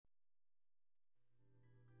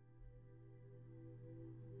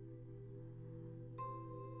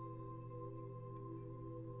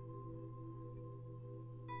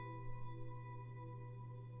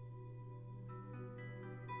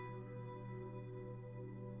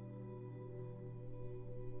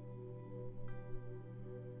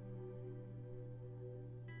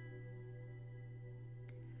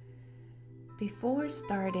Before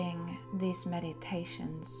starting these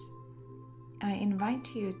meditations, I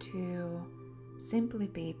invite you to simply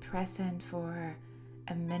be present for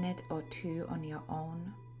a minute or two on your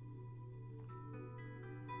own.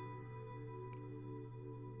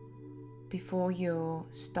 Before you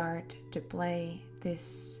start to play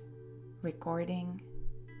this recording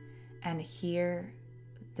and hear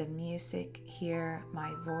the music, hear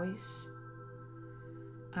my voice,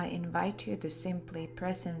 I invite you to simply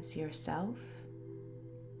presence yourself,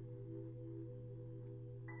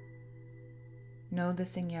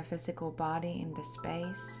 noticing your physical body in the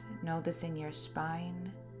space, noticing your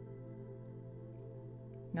spine,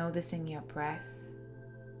 noticing your breath.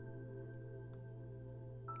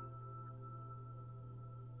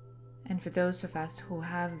 And for those of us who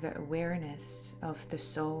have the awareness of the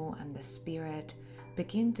soul and the spirit,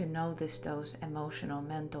 begin to notice those emotional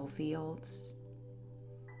mental fields.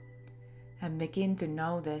 And begin to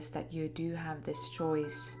notice that you do have this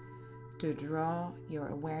choice to draw your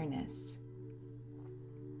awareness.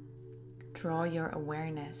 Draw your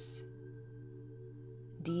awareness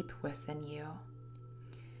deep within you.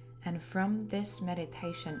 And from this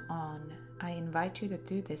meditation on, I invite you to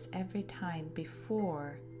do this every time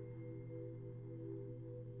before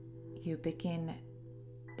you begin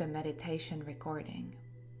the meditation recording.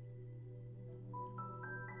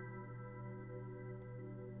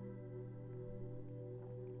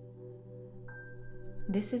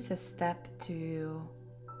 This is a step to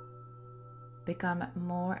become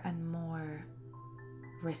more and more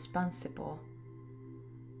responsible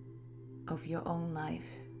of your own life.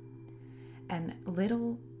 And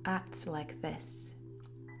little acts like this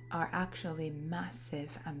are actually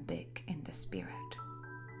massive and big in the spirit.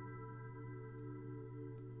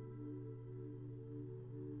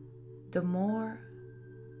 The more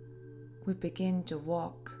we begin to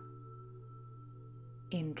walk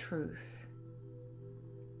in truth,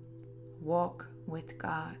 walk with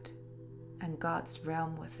God and God's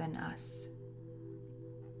realm within us,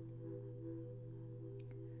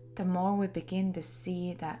 the more we begin to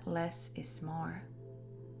see that less is more.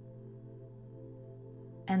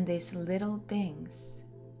 And these little things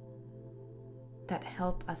that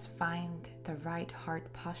help us find the right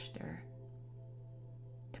heart posture,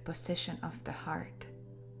 the position of the heart,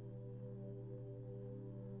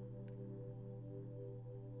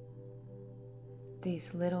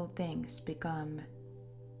 these little things become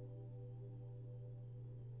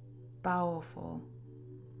powerful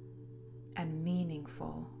and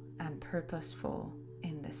meaningful and purposeful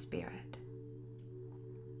in the spirit.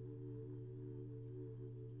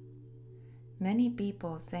 Many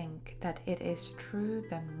people think that it is through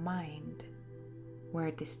the mind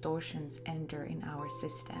where distortions enter in our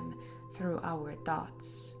system, through our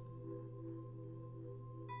thoughts.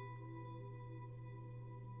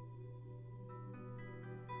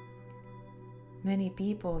 Many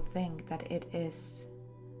people think that it is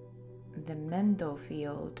the mental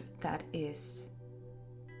field that is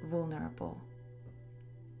vulnerable.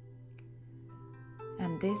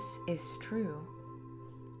 And this is true.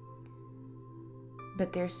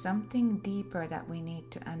 But there's something deeper that we need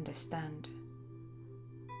to understand.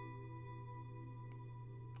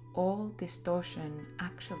 All distortion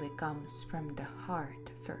actually comes from the heart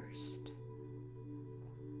first.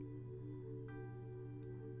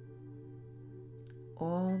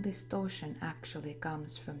 All distortion actually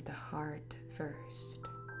comes from the heart first.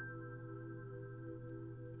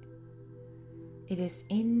 It is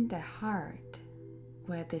in the heart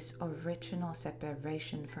where this original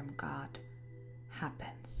separation from God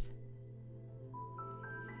happens.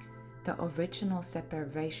 The original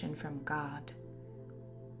separation from God,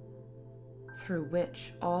 through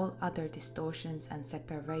which all other distortions and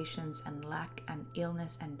separations and lack and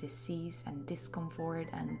illness and disease and discomfort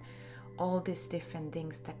and all these different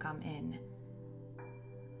things that come in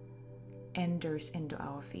enters into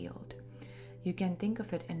our field. You can think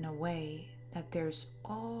of it in a way that there's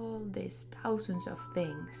all these thousands of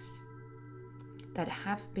things that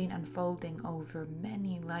have been unfolding over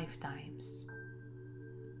many lifetimes.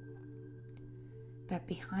 But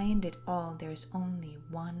behind it all, there's only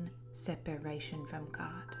one separation from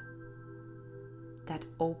God that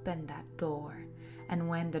opened that door. And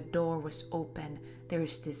when the door was open,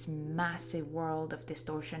 there's this massive world of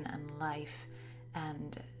distortion and life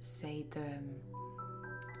and, say, the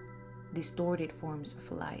distorted forms of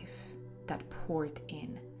life that poured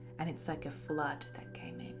in. And it's like a flood that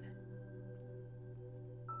came in.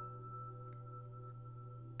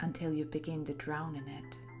 Until you begin to drown in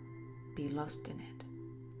it, be lost in it.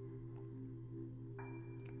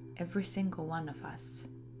 Every single one of us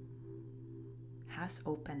has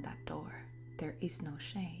opened that door. There is no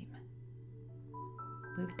shame.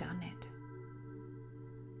 we've done it.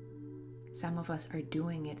 Some of us are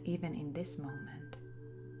doing it even in this moment.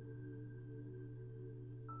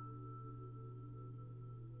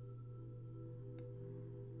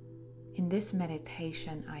 In this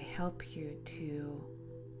meditation, I help you to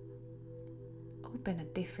open a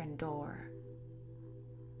different door.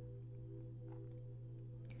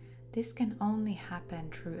 This can only happen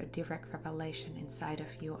through a direct revelation inside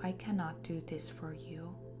of you. I cannot do this for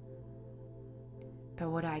you. But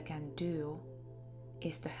what I can do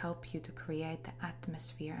is to help you to create the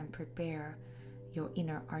atmosphere and prepare your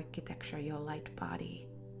inner architecture, your light body,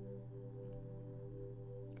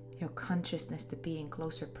 your consciousness to be in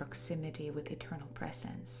closer proximity with eternal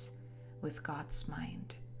presence, with God's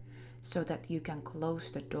mind, so that you can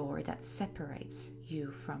close the door that separates you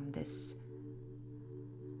from this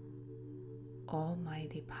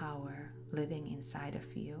almighty power living inside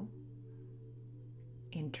of you,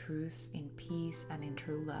 in truth, in peace, and in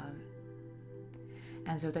true love,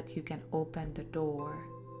 and so that you can open the door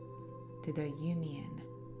to the union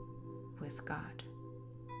with God.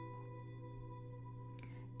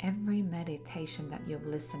 Every meditation that you've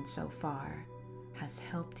listened so far has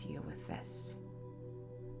helped you with this.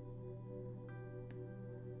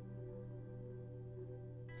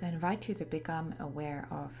 So I invite you to become aware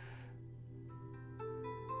of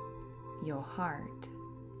your heart.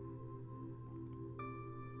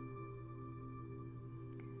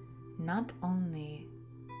 Not only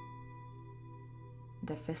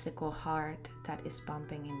the physical heart that is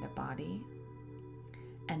pumping in the body,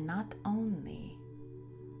 and not only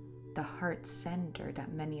the heart center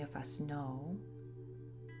that many of us know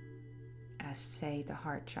as, say, the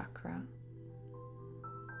heart chakra.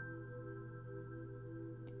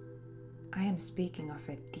 I am speaking of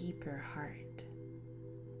a deeper heart.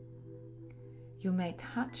 You may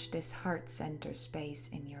touch this heart center space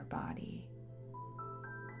in your body.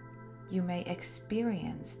 You may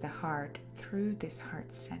experience the heart through this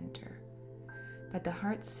heart center. But the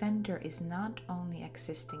heart center is not only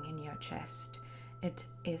existing in your chest, it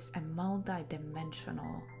is a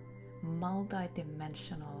multidimensional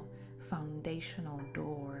foundational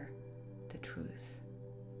door to truth.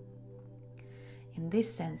 In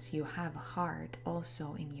this sense, you have a heart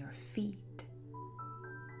also in your feet.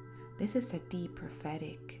 This is a deep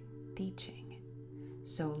prophetic teaching,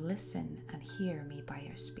 so listen and hear me by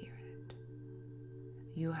your spirit.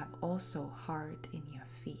 You have also heart in your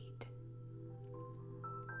feet.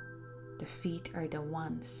 The feet are the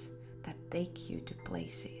ones that take you to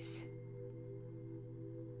places.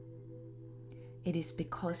 It is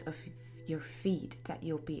because of your feet that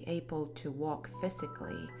you'll be able to walk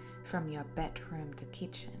physically from your bedroom to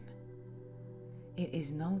kitchen. It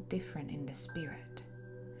is no different in the spirit.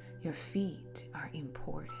 Your feet are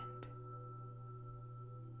important.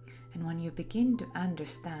 And when you begin to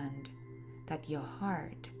understand that your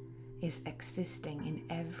heart is existing in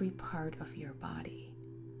every part of your body,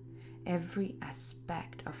 every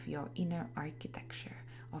aspect of your inner architecture,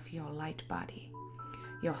 of your light body,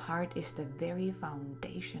 your heart is the very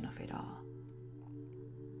foundation of it all.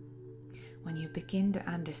 When you begin to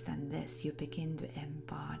understand this, you begin to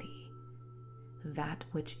embody that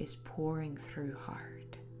which is pouring through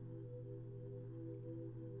heart.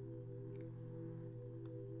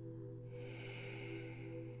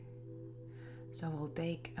 So we'll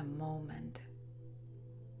take a moment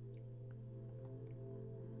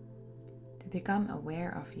to become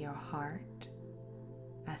aware of your heart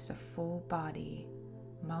as a full body,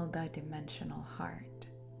 multidimensional heart.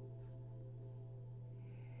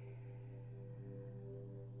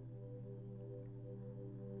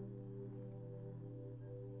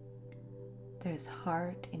 There's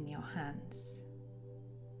heart in your hands.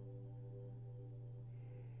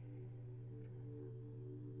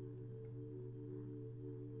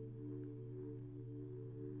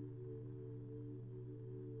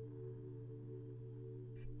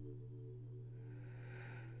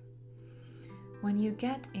 When you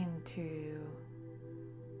get into,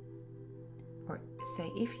 or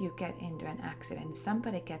say if you get into an accident, if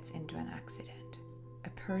somebody gets into an accident, a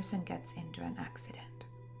person gets into an accident,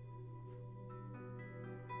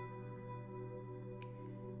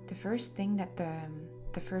 the first thing that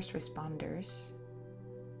the first responders,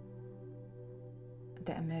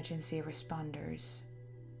 the emergency responders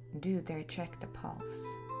do, they check the pulse.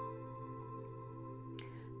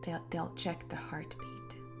 They'll check the heartbeat.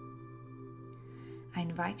 I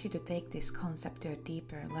invite you to take this concept to a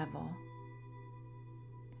deeper level.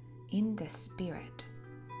 In the spirit,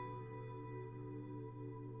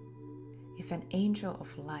 if an angel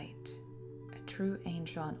of light, a true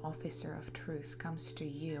angel and officer of truth comes to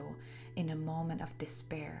you in a moment of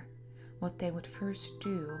despair, what they would first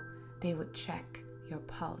do, they would check your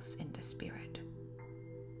pulse in the spirit.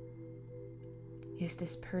 Is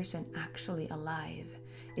this person actually alive?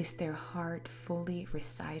 Is their heart fully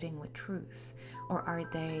residing with truth? Or are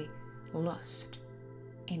they lost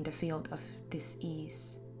in the field of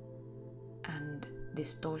dis-ease and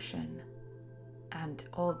distortion and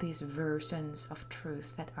all these versions of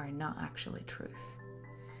truth that are not actually truth,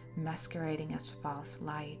 masquerading as false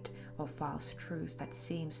light or false truth that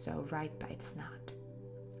seems so right but it's not?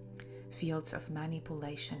 Fields of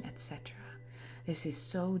manipulation, etc. This is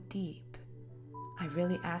so deep. I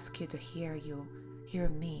really ask you to hear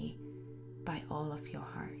me by all of your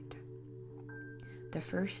heart. The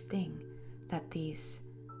first thing that these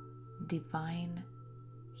divine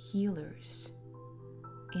healers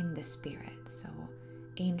in the spirit, so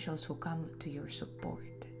angels who come to your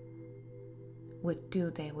support, would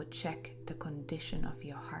do, they would check the condition of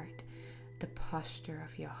your heart, the posture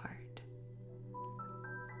of your heart.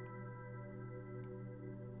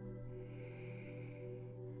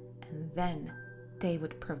 And then they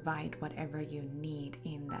would provide whatever you need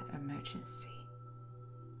in that emergency.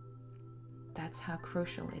 That's how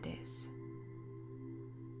crucial it is.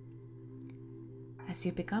 As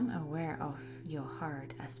you become aware of your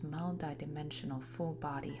heart as multidimensional full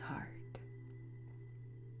body heart,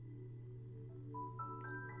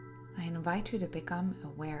 I invite you to become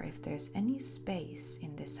aware if there's any space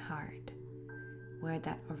in this heart where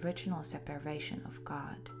that original separation of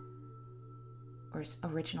God or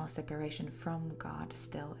original separation from God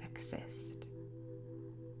still exists.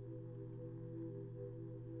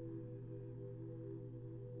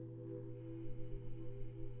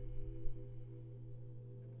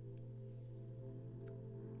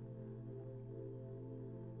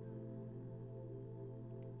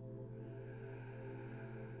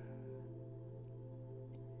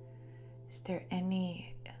 Is there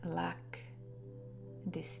any lack,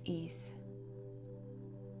 dis-ease?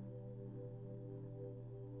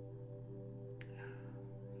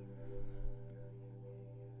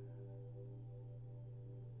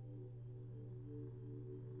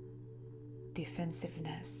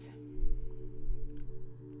 Defensiveness,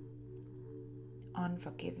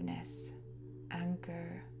 unforgiveness,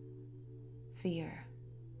 anger, fear.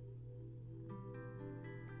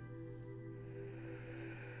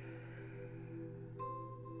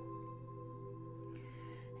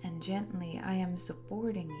 And gently, I am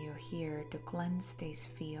supporting you here to cleanse these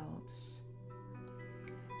fields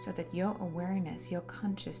so that your awareness, your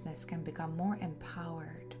consciousness can become more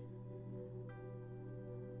empowered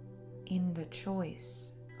in the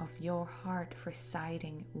choice of your heart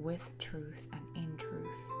residing with truth and in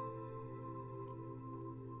truth.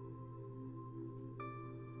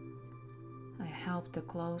 I help to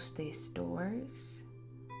close these doors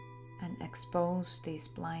and expose these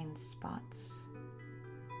blind spots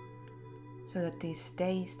so that these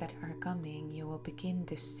days that are coming, you will begin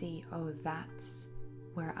to see, oh, that's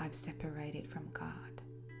where I've separated from God.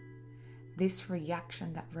 This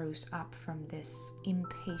reaction that rose up from this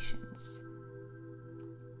impatience,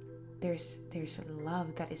 there's a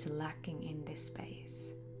love that is lacking in this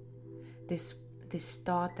space. This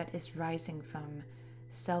thought that is rising from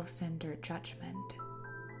self-centered judgment.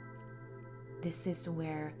 This is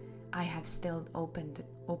where I have still opened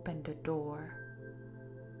the door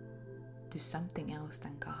to something else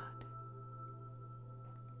than God.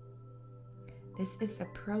 This is a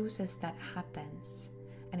process that happens,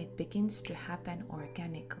 and it begins to happen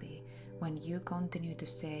organically when you continue to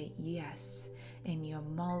say yes in your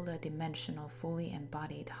multidimensional, fully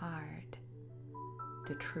embodied heart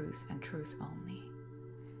to truth and truth only,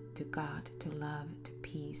 to God, to love, to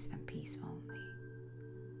peace and peace only.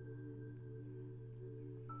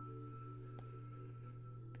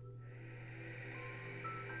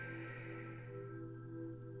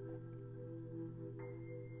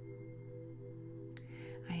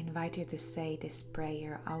 I invite you to say this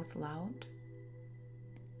prayer out loud.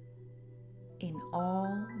 In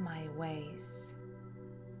all my ways,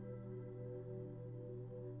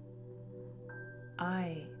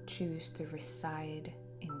 I choose to reside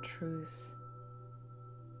in truth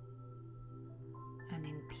and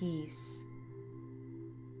in peace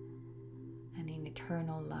and in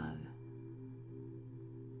eternal love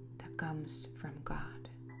that comes from God.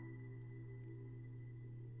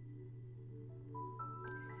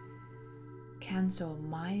 Cancel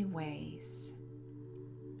my ways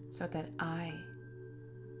so that I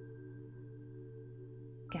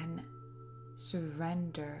can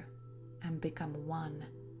surrender and become one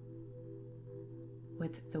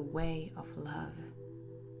with the way of love.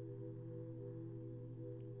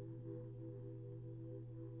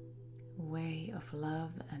 way of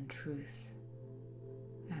love and truth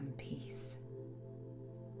and peace.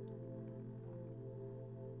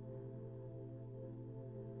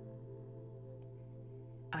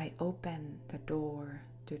 I open the door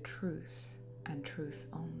to truth and truth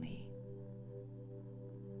only,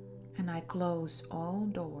 and I close all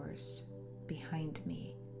doors behind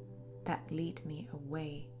me that lead me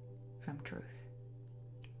away from truth.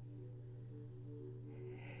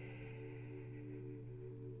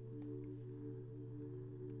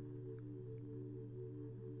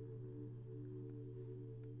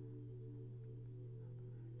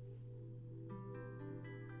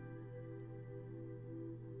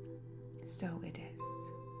 So it is.